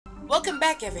Welcome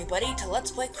back, everybody, to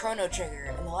Let's Play Chrono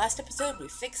Trigger. In the last episode, we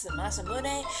fixed the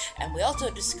Masamune, and we also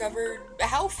discovered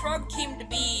how Frog came to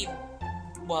be,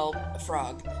 well, a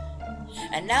frog.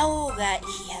 And now that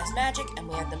he has magic, and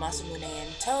we have the Masamune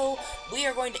in tow, we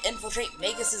are going to infiltrate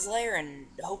Magus' lair and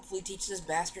hopefully teach this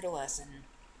bastard a lesson.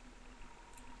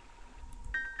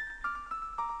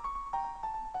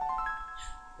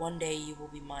 One day you will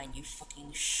be mine, you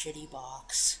fucking shitty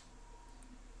box.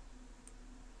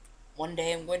 One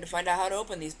day I'm going to find out how to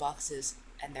open these boxes,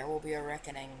 and there will be a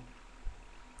reckoning.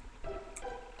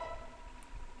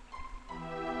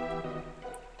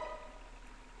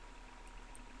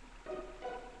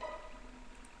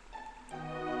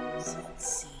 So let's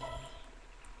see.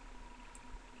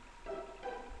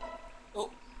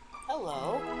 Oh,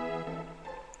 hello.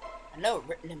 A note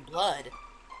written in blood.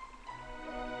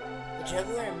 The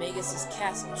juggler in Magus'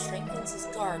 castle strengthens his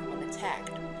guard when attacked.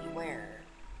 Beware.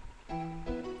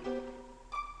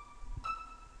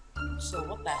 So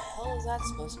what the hell is that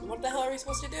supposed to... What the hell are we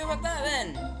supposed to do about that,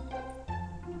 then?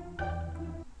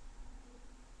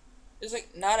 Just, like,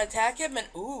 not attack him and...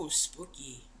 Ooh,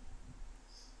 spooky.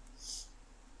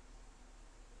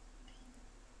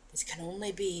 This can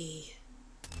only be...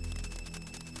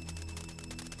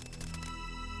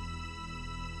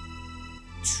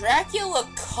 Dracula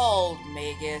called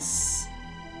Magus.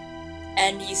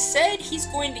 And he said he's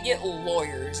going to get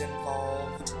lawyers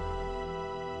involved.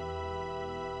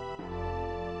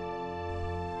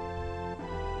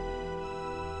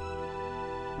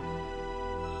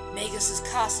 Magus'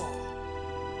 castle.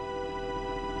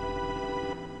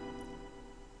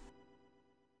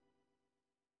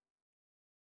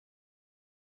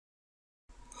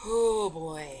 Oh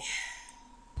boy.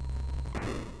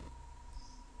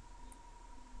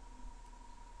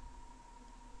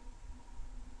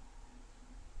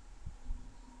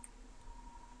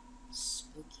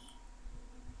 Spooky.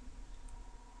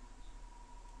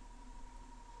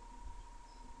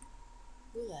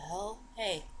 Who the hell?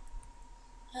 Hey.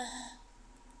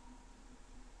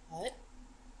 What?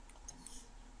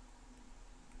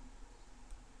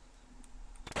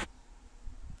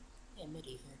 Yeah,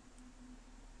 medieval.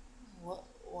 What?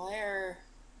 Why are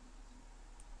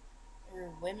there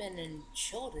women and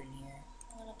children here?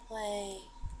 I wanna play.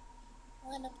 I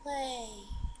wanna play.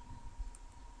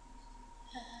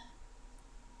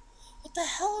 What the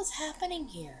hell is happening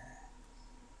here?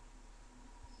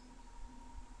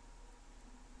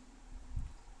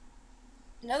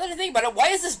 Now that I think about it, why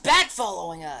is this bat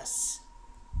following us?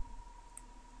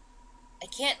 I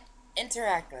can't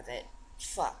interact with it.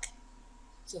 Fuck.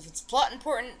 So if it's plot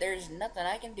important, there's nothing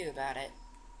I can do about it.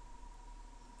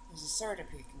 There's a sword up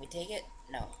here. Can we take it?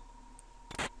 No.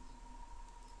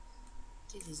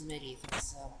 Take these mid-ethers,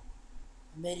 so...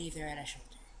 A mid-ether and a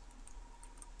shelter.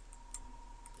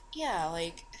 Yeah,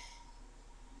 like...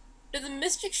 Do the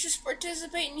mystics just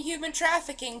participate in human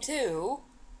trafficking, too?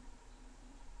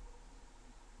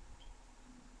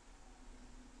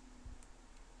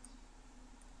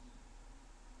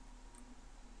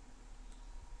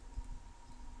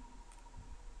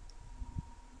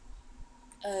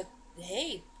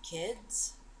 Hey,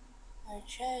 kids. Our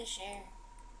treasure.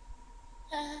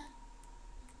 I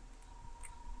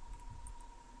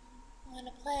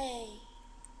wanna play.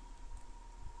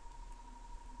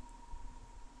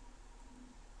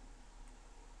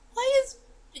 Why is...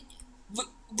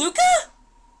 Luca?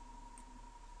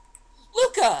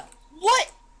 Luca!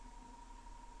 What?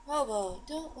 Robo,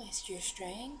 don't waste your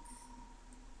strength.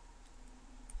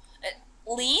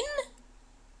 Lean?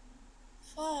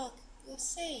 Fuck. You're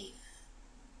safe.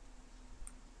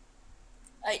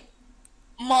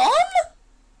 Mom?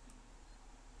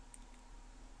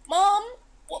 Mom?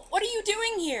 What are you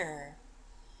doing here?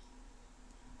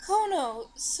 Kono,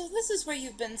 so this is where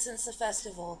you've been since the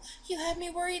festival. You had me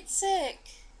worried sick.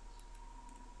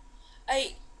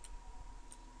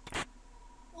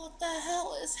 What the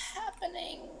hell is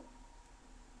happening?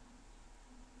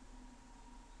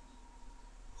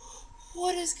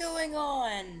 What is going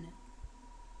on?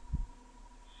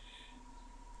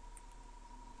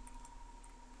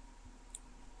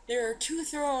 There are 2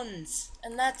 thrones,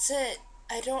 and that's it.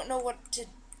 I don't know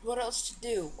what else to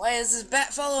do. Why is this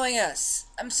bat following us?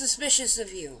 I'm suspicious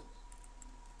of you.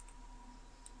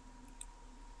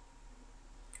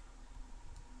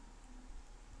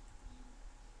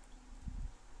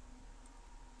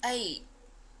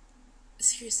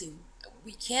 Seriously,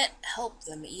 we can't help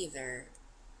them either.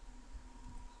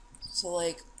 So,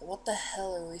 like, what the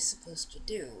hell are we supposed to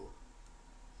do?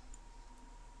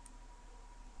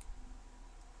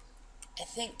 I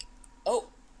think... Oh!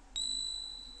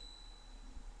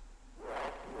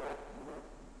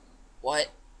 What?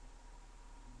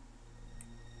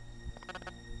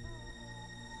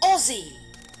 Ballsy!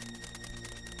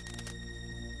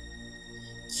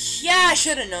 Yeah, I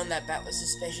should have known that bat was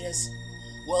suspicious.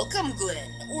 Welcome,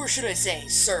 Glenn. Or should I say,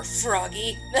 Sir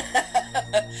Froggy?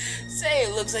 Say,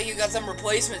 it looks like you got some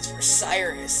replacements for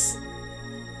Cyrus.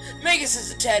 Magus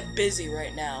is a tad busy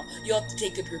right now. You'll have to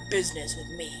take up your business with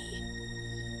me.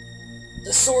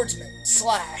 The swordsman,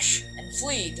 Slash, and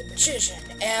Flea, the magician,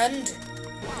 and...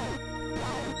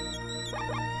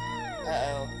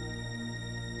 Uh-oh.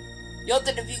 You'll have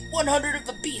to defeat 100 of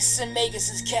the beasts in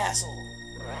Magus's castle.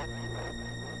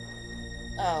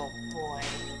 Oh, boy.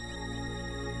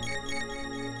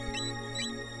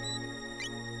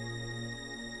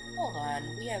 Hold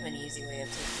on, we have an easy way of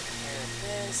taking care of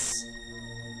this.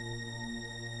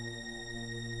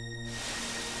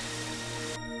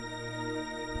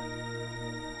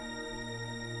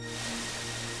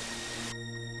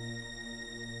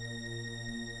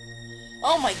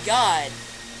 Oh my god!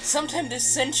 Sometime this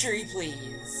century,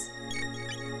 please!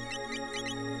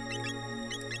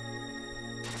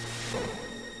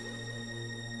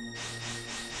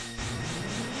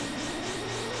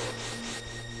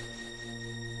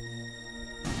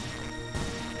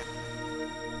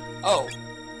 Oh.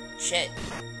 Shit.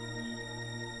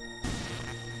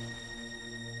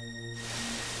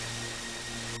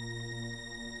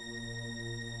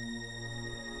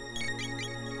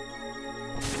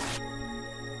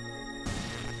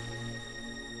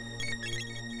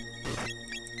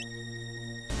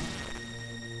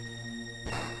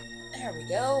 There we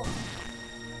go.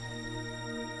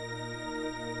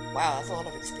 Wow, that's a lot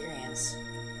of experience.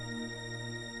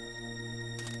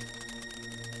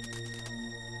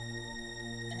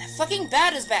 And that fucking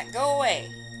bat is back! Go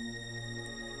away!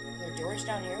 Are there doors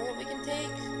down here that we can take?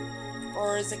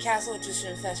 Or is the castle just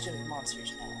infested with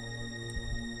monsters now?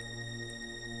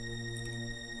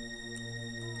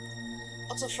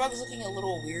 Also, Frog's looking a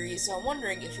little weary, so I'm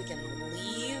wondering if we can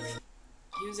leave,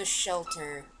 use a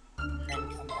shelter, and then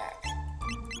come back.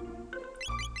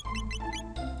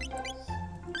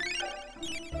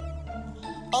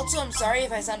 Also, I'm sorry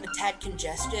if I sound a tad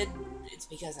congested. It's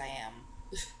because I am.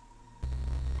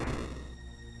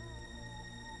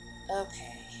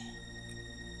 Okay.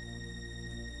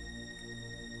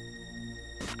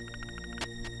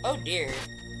 Oh dear.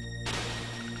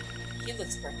 He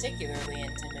looks particularly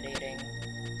intimidating.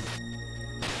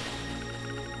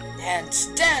 Dance,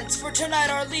 dance, for tonight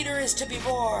our leader is to be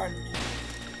born!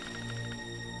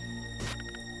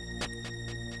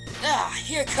 Ah,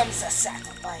 here comes the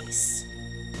sacrifice!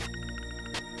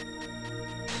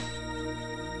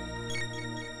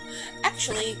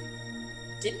 Actually,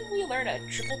 didn't we learn a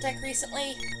triple tech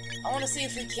recently? I want to see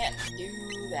if we can't do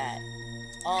that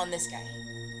on this guy.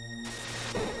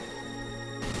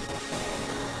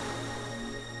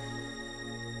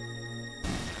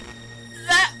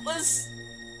 That was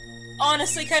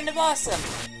honestly kind of awesome.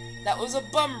 That was a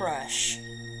bum rush.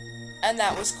 And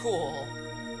that was cool.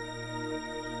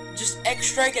 Just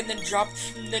X strike and then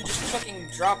just fucking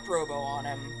drop Robo on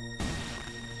him.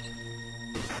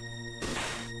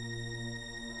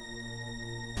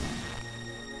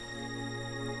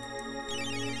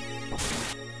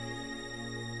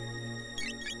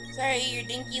 Sorry, your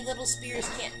dinky little spears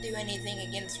can't do anything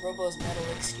against Robo's metal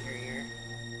exterior.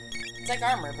 It's like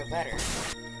armor, but better.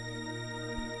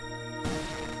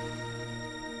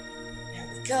 There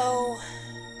we go.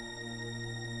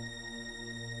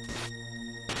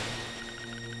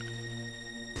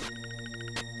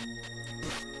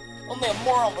 Only a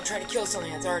moron will try to kill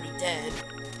something that's already dead.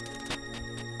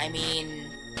 I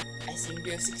mean, I seem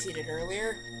to have succeeded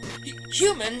earlier.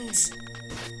 Humans!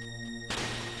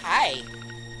 Hi.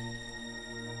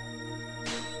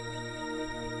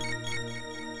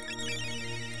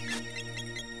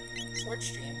 Sword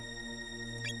stream.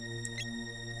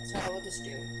 That's what I will just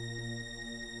do.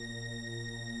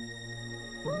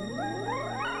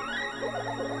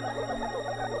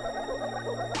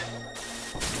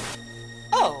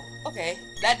 Oh, okay.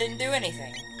 That didn't do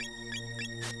anything.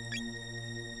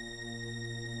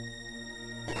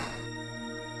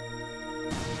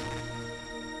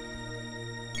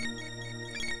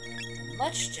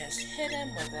 Let's just hit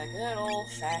him with a good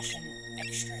old-fashioned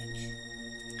X-strike.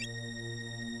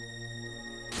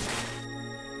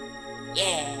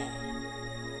 Yeah!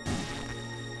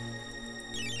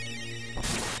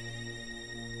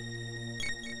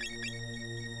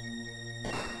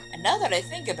 And now that I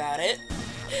think about it,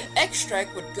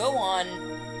 X-Strike would go on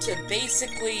to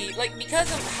basically, like, because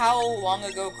of how long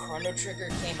ago Chrono Trigger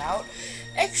came out,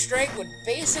 X-Strike would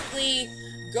basically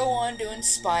go on to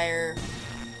inspire,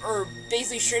 or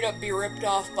basically straight up be ripped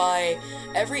off by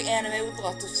every anime with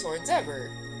lots of swords ever.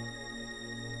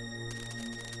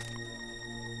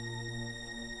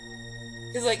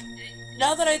 Because, like,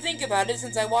 now that I think about it,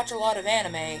 since I watch a lot of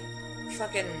anime,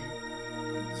 fucking,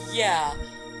 yeah,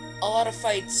 a lot of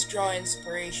fights draw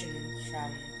inspiration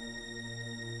from...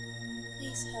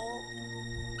 Please help.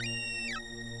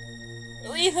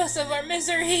 Relieve us of our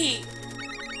misery!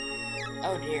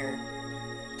 Oh dear.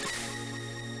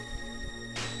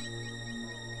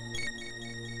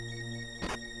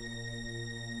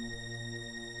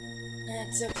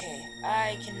 It's okay.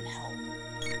 I can help.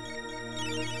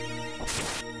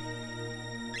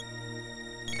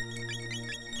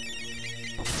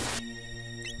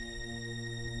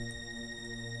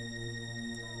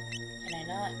 Can I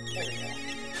not? There we go.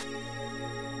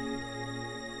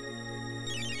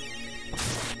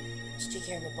 Just take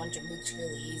care of a bunch of mooks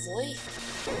really easily.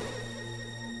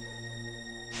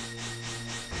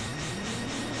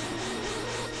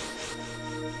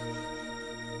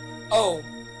 Oh.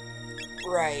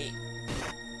 Right.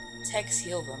 Techs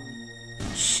heal them.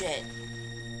 Shit.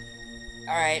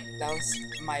 Alright, that was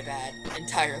my bad.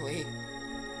 Entirely.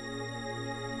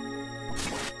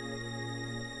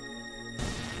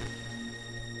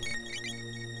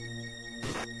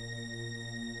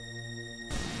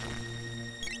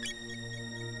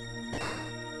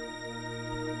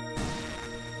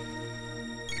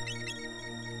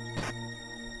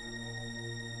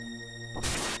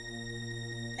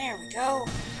 There we go.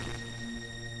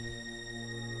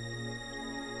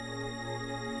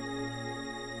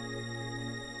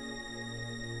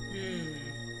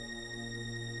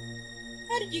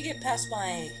 How did you get past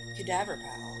my cadaver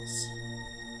pals?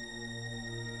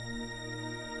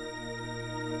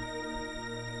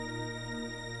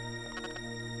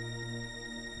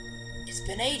 It's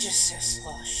been ages, Sir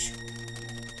Slush.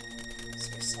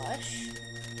 Sir Slush?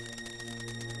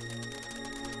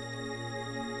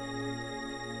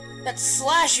 That's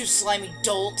Slash, you slimy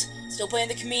dolt! Still playing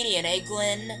the comedian, eh,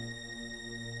 Glenn?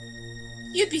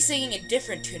 You'd be singing a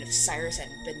different tune if Cyrus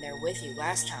hadn't been there with you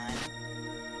last time.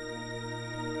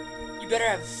 You better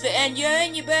have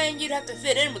you'd have to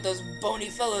fit in with those bony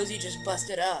fellows you just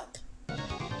busted up.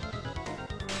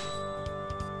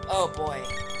 Oh boy.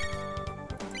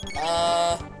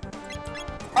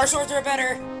 Our swords are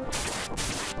better!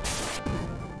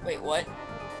 Wait, what?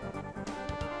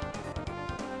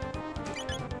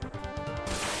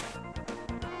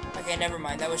 Okay, never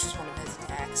mind, that was just one of his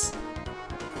attacks.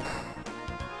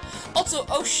 Also,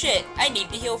 oh shit, I need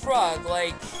to heal Frog,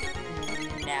 like,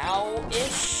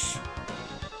 now-ish?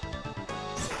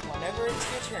 Whenever it's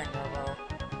your turn, Robo.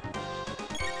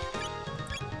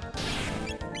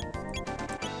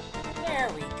 There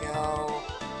we go.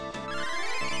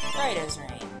 Right as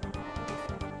rain.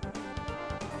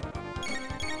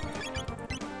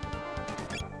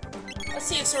 Let's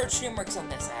see if Sword Stream works on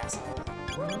this asshole.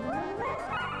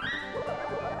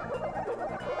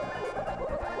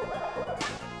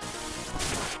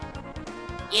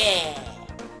 Yeah!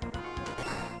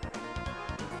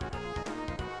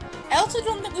 I also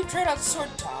don't think we've tried out Sword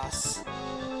Toss.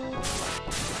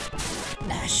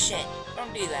 Nah, shit.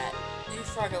 Don't do that. Leave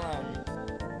Frog alone.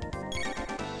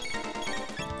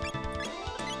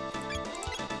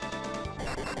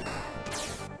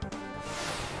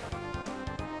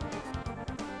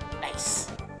 Nice.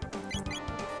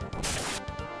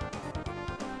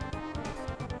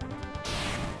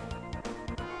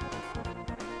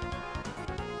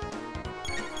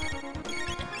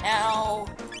 Now,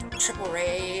 triple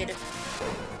raid.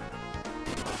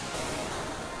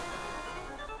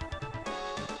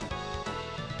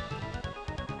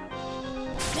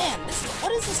 Man,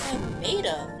 what is this guy made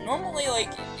of? Normally,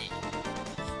 like,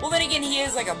 well, then again, he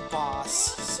is like a boss,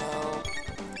 so.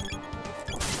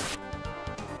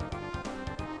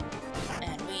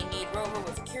 And we need Rover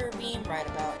with a Cure Beam right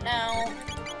about now.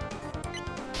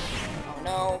 Oh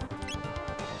no.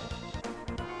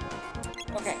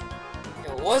 Okay.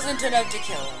 It wasn't enough to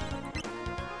kill him.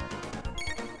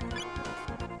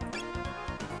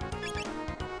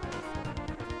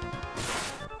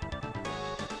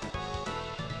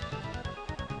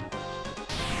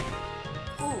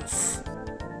 Oof.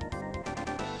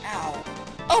 Ow.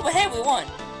 Oh, but hey, we won!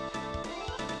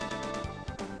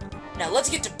 Now let's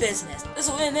get to business. This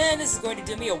is going to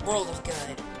do me a world of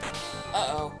good.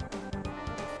 Uh-oh.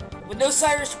 With no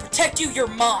Cyrus to protect you, you're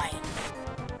mine!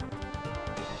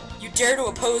 You dare to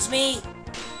oppose me?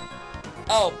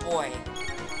 Oh boy.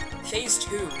 Phase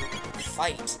 2.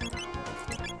 Fight.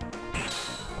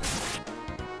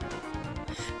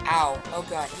 Ow. Oh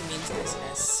god, he means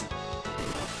business.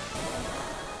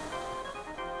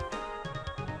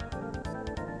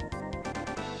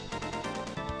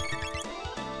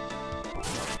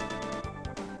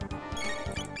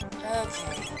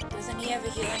 Okay. Doesn't he have a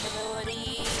healing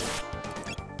ability?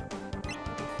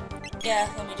 Yeah,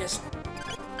 let me just...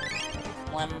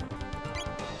 Lem.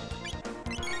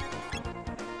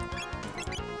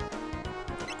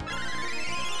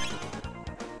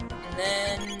 And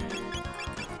then...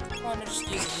 I want to just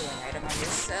use a healing item on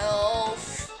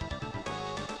yourself.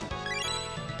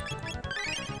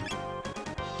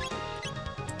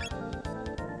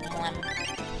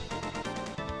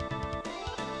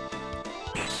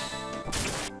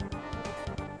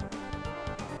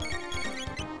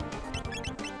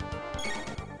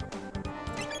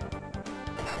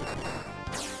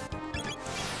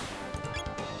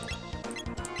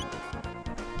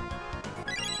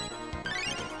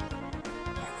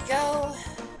 Go.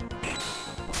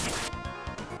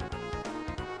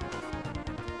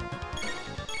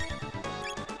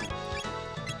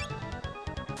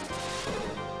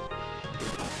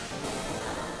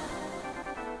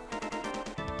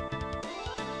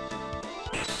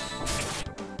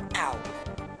 Ow.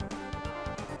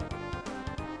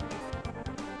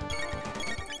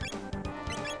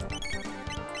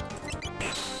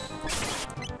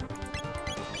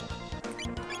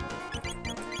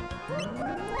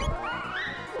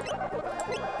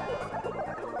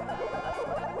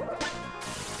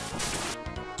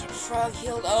 Frog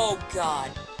healed. Oh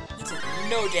god. He took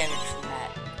no damage from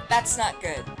that. That's not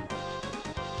good.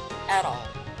 At all.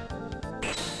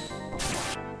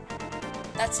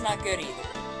 That's not good either.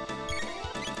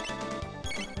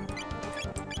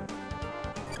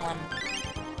 Come on.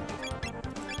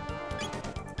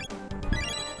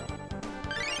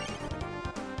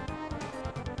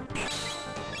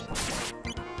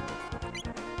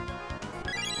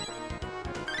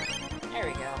 There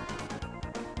we go.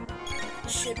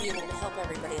 Should be able to help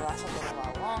everybody last a little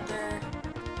while longer.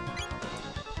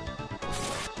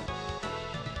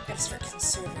 Gotta start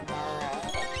conserving our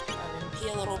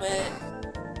MP a little bit.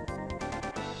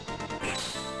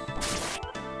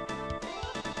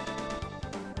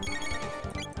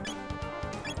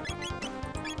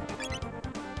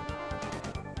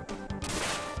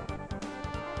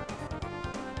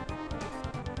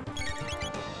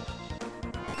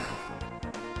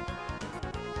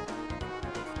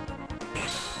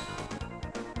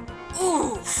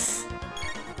 Oof!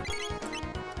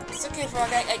 It's okay, Frog.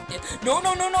 No,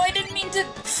 I didn't mean to...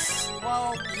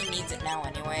 Well, he needs it now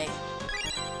anyway.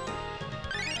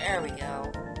 There we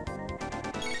go.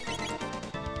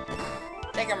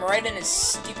 I think I'm right in his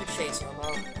stupid face,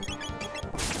 Robo.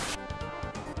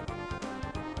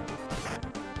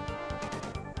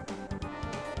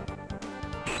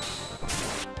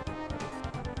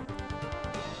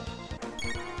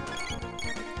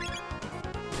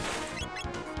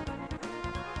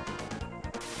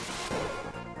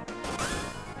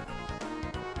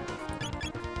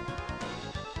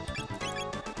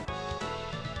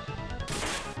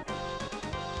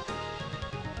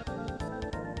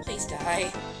 Please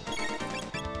die.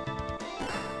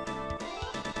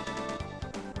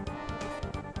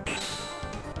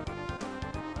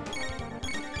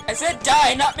 I said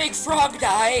die, not make Frog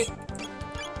die!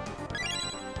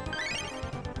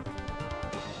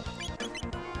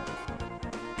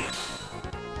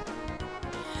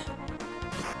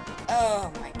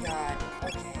 Oh my god,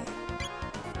 okay.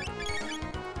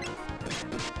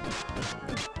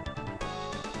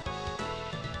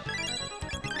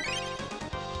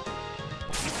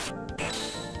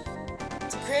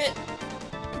 It's a crit!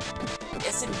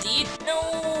 Yes indeed!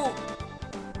 No!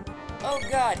 Oh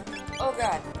god! Oh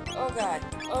god! Oh god!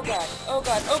 Oh god! Oh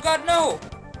god! Oh god, no!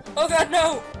 Oh god,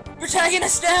 no!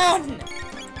 Protagonist down!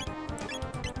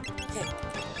 Okay.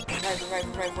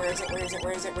 Revive. Where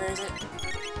is it?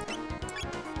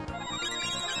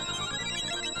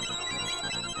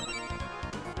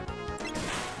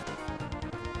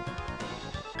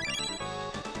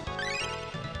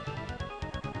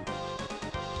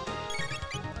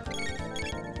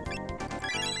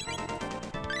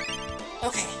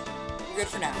 Okay. We're good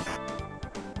for now.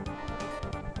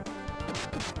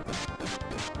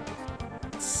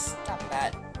 Stop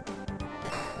that.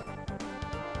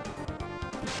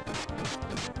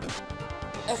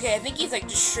 Okay, I think he's like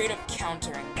just straight up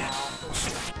countering now.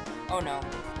 Oh no.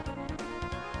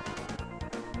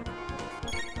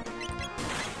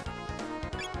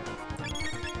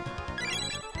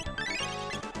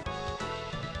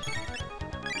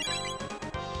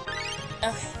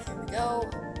 Okay, there we go.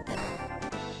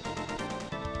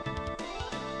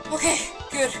 Okay,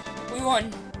 good. We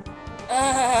won.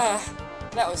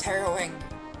 That was harrowing.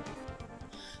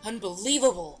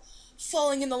 Unbelievable.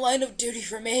 Falling in the line of duty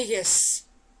for Magus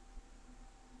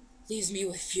leaves me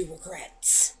with few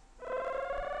regrets.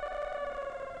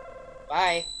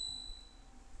 Bye.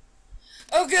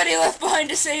 Oh good, he left behind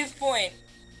a save point.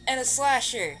 And a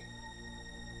slasher.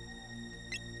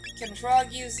 Can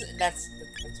Frog use... That's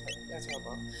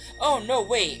horrible. Oh, no,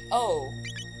 wait. Oh.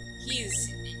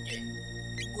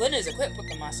 Glenn is equipped with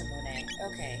the Masamune.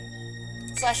 Okay.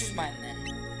 Slasher's mine, then.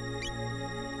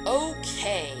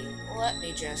 Okay. Let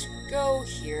me just go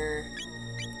here.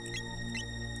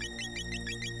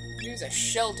 Use a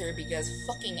shelter because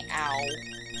fucking ow.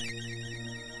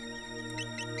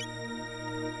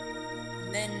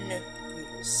 Then we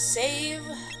will save.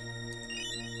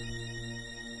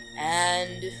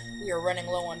 And we are running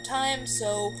low on time,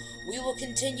 so we will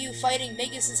continue fighting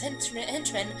Magus'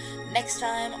 henchmen next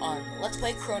time on Let's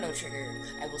Play Chrono Trigger.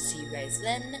 I will see you guys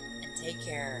then, and take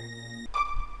care.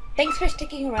 Thanks for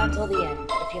sticking around till the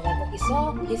end. If you like what you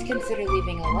saw, please consider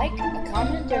leaving a like, a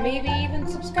comment, or maybe even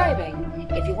subscribing.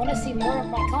 If you want to see more of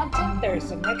my content, there are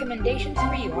some recommendations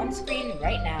for you on screen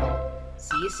right now.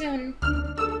 See you soon!